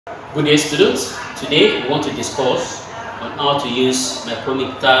Good day, students. Today we want to discuss on how to use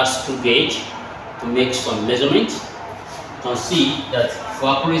micrometer screw gauge to make some measurements. You can see that for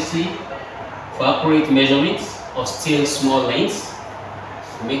accurate measurements of still small lengths,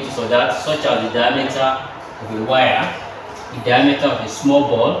 to make use of that, such as the diameter of a wire, the diameter of a small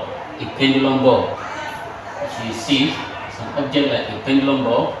ball, a pendulum ball. As you see, it's an object like a pendulum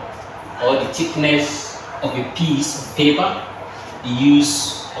ball, or the thickness of a piece of paper. The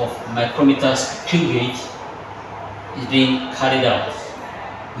use of micrometer screw gauge is being carried out.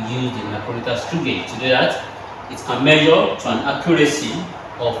 We use the micrometer screw gauge to do that. It can measure to an accuracy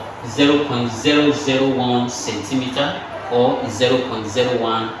of 0.001 centimeter or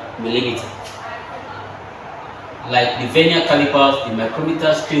 0.01 millimeter. Like the vernier calipers, the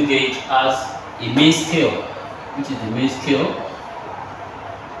micrometer screw gauge has a main scale, which is the main scale,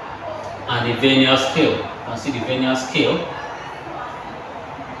 and the vernier scale. You can see the vernier scale.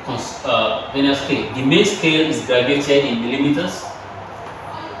 The main scale is graduated in millimeters.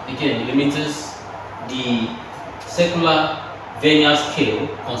 Again, millimeters. The circular vernier scale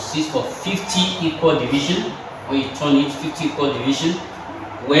consists of 50 equal division. When you turn it, 50 equal division.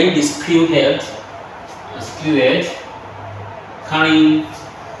 When the screw head carrying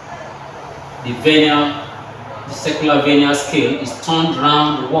the circular vernier scale is turned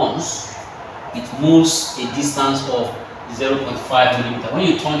round once, it moves a distance of 0.5 millimeter. When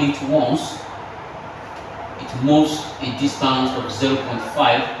you turn it once, it moves a distance of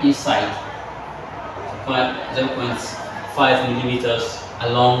 0.5 inside, 0.5 millimeters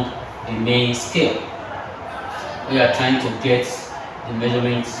along the main scale. We are trying to get the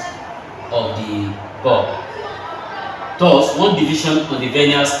measurements of the ball. Thus, one division on the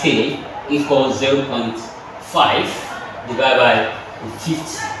vernier scale equals 0.5 divided by the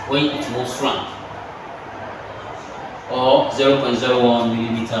fifth when it moves round, or 0.01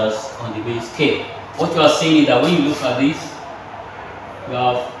 millimeters on the main scale. What you are saying is that when you look at this, you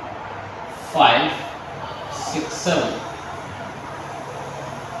have 5, 6, 7,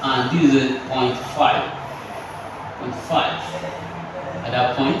 and this is a 0.5 at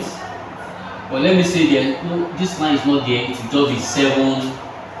that point. But let me say that this line is not there, it will just be 7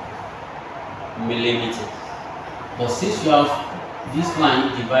 millimeters. But since you have this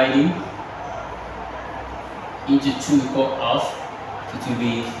line dividing into 2 equal half, it will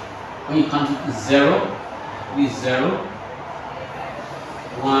be, when you count it, 0, it is 0,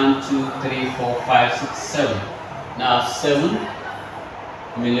 1, 2, 3, 4, 5, 6, 7. Now 7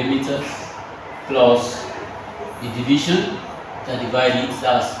 millimeters plus the division that divide it,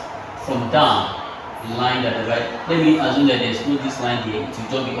 that's from down, the line that divide. Let me assume that there's no this line there, it will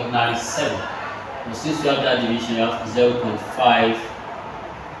just be ordinary 7. But since you have that division, you have 0.5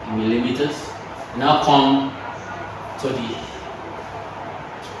 millimeters. Now come to the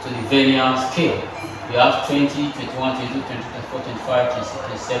vernier scale. You have 20, 21, 22, 23, 24, 25, 26,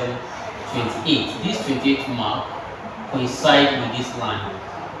 27, 28. This 28 mark coincide with this line.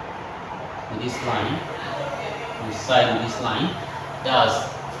 Coincide with this line. That's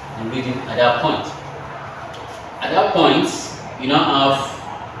the reading at that point. At that point, you now have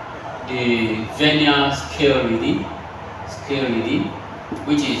the vernier scale reading,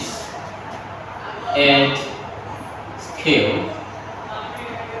 which is head scale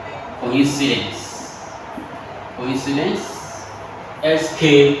coincidence, head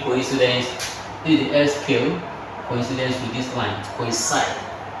scale coincidence. This is the head scale coincidence with this line, coincide.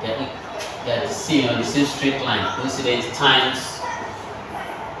 They are the same on the same straight line. Coincidence times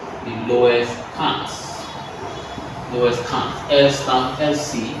the lowest count.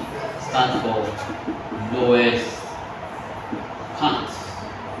 LC stands for lowest count,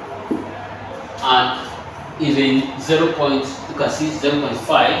 and is in 0. You can see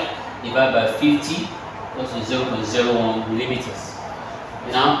 0.5 divided by 50 equals to 0.01 millimeters.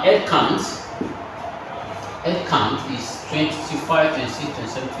 Now head count is 25, 26,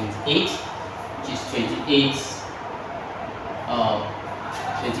 27, 28, which is 28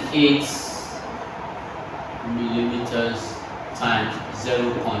 millimeters times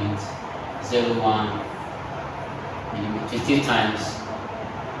 0.01 millimeter. 28 times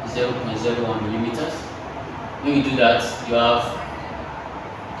 0.01 millimeters. When you do that, you have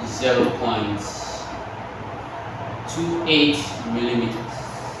 0.28 millimeters.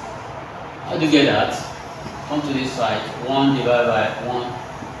 How do you get that? Come to this side. 1 divided by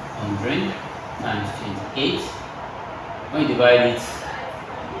 100 times 28. When you divide it,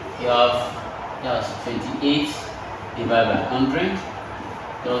 you have that's 28 divided by 100.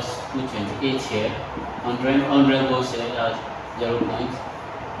 Just put 28 here. 100 goes here. That's 0.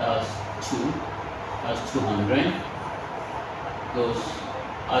 That's 2. That's 200. Goes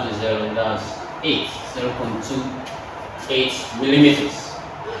Add a 0, that's 8, 0.28 millimeters,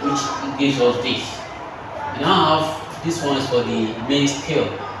 which gives us this. We now have this one is for the main scale.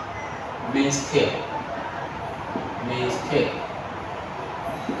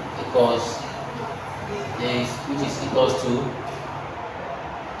 Because this, which is equals to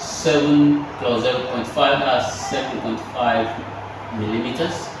 7 plus 0.5, that's 7.5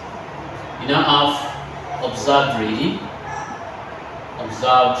 millimeters. We now have observed reading.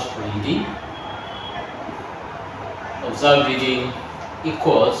 Observed reading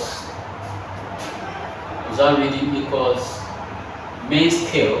equals main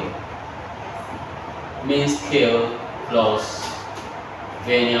scale plus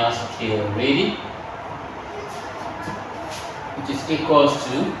vernier scale reading, which is equals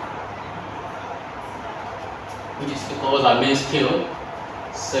our main scale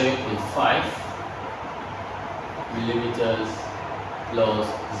 7.5 millimeters plus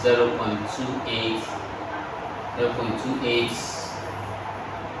 0.28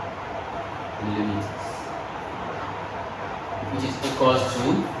 millimeters, which is equals to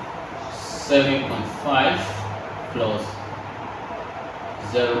 7.5 plus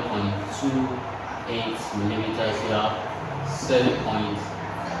 0.28 millimeters. Here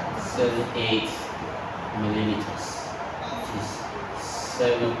 7.78 millimeters, which is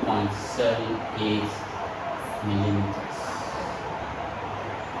 7.78 millimeters.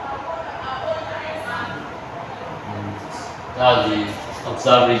 That's the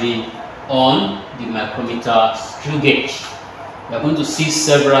observed reading on the micrometer screw gauge. We are going to see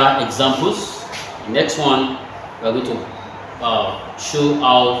several examples. The next one, we are going to show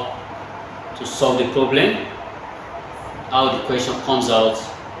how to solve the problem, how the question comes out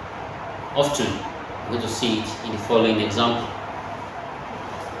often. We're going to see it in the following example.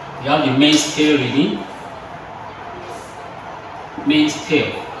 You have the main scale reading. Main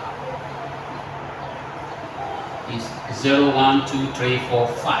scale is 0, 1, 2, 3, 4,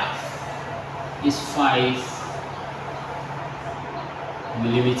 5. Is 5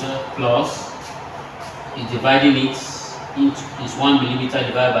 millimeter plus is dividing it into is 1 millimeter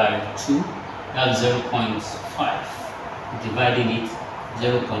divided by 2, that's 0.5. Dividing it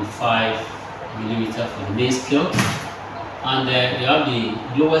 0.5 millimeter for the main scale, and you have the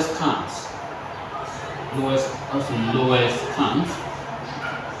lowest count. Lowest count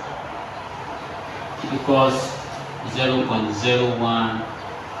because 0.01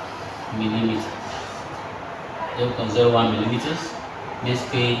 millimeters. 0.01 millimeters. Main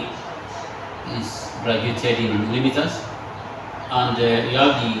scale is graduated in millimeters, and you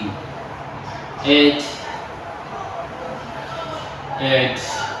have the head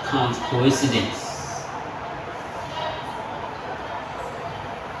count coincidence.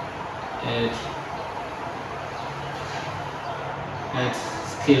 Head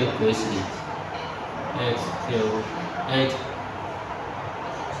scale coincidence. Head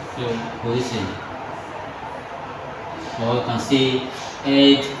scale coincidence. Or you can say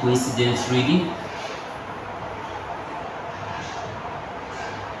head coincidence reading.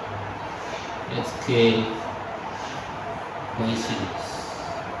 Head scale coincidence,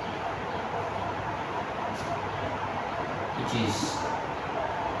 which is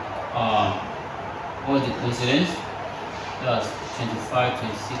all the coincidence. That's 25,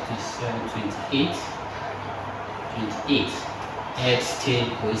 26, 27, 28. Head scale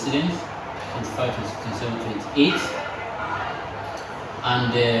coincidence 25, 26, 27, 28.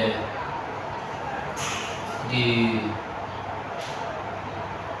 And the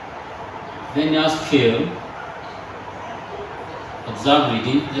vernier scale observed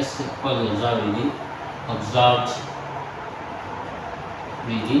reading, let's call it observed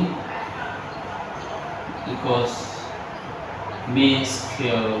reading equals main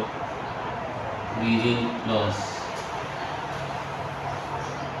scale reading plus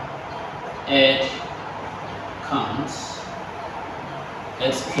head counts,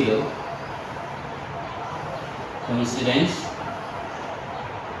 head scale coincidence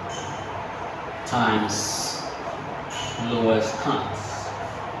times lowest counts.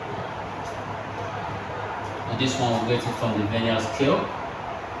 And this one we'll get it from the vernier scale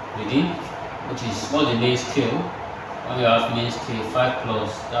reading, which is what the main scale. When we have main scale 5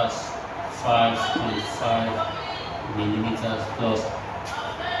 plus, that's 5.5 millimeters plus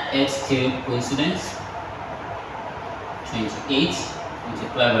head scale coincidence 28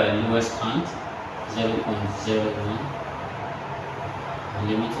 multiplied by the lowest count 0.01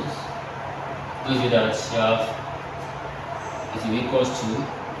 millimeters. When you do that, you have it will equals to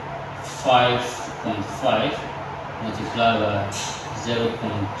 5.5 multiplied by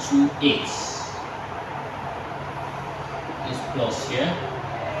 0.28. This plus here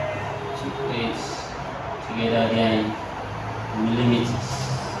 8 together again millimeters.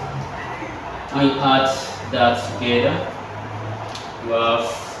 When you add that together, you have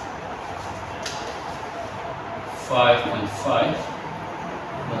 5.5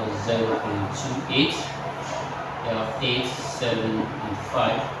 plus 0.28. You have 8, 7, and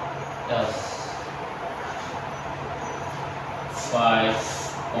 5. That's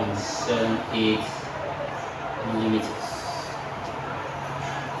 5.78 millimeters.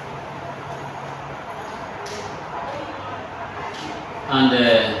 And the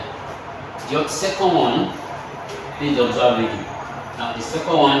second one, please observe reading. Now the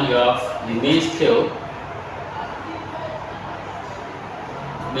second one, you have the main scale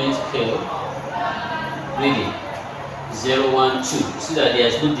reading 0, 1, 2. See that there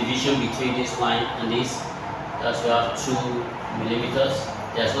is no division between this line and this. That's we have 2 millimeters.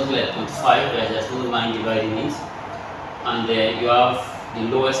 There's nothing like 0.5, there's no line dividing it. And you have the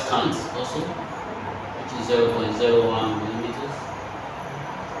lowest count also, which is 0.01 millimeters.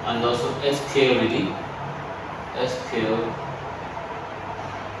 And also SQ reading, SQ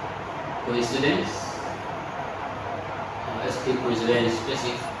coincidence, SQ coincidence,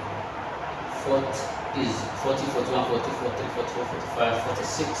 basic 40 is 40, 41, 40, 43, 44, 45,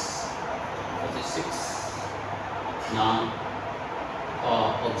 46. Now,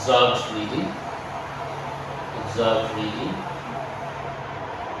 observed reading,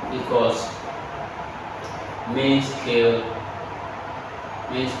 because main scale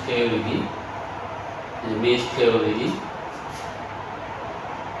reading, the main scale reading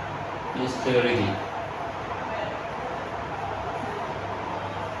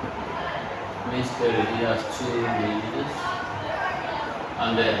has 2 millimeters,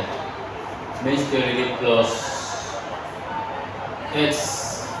 and then main scale reading plus S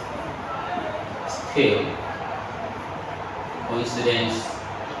scale coincidence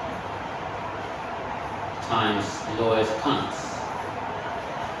times lowest count.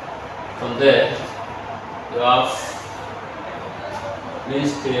 From there, you have main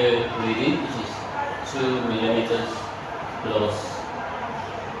scale reading, which is 2 millimeters plus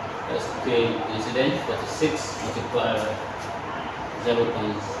scale coincidence 46 multiplied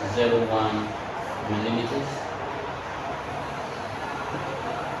 0.01 millimeters.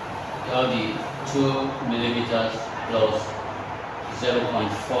 You have the 2 millimeters plus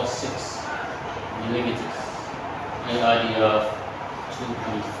 0.46 millimeters. And you have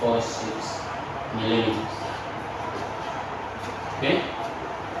 2.46 millimeters. Okay,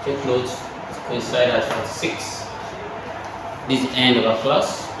 take note, coincide at 46. This is the end of our class.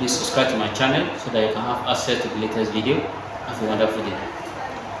 Please subscribe to my channel so that you can have access to the latest video. Have a wonderful day.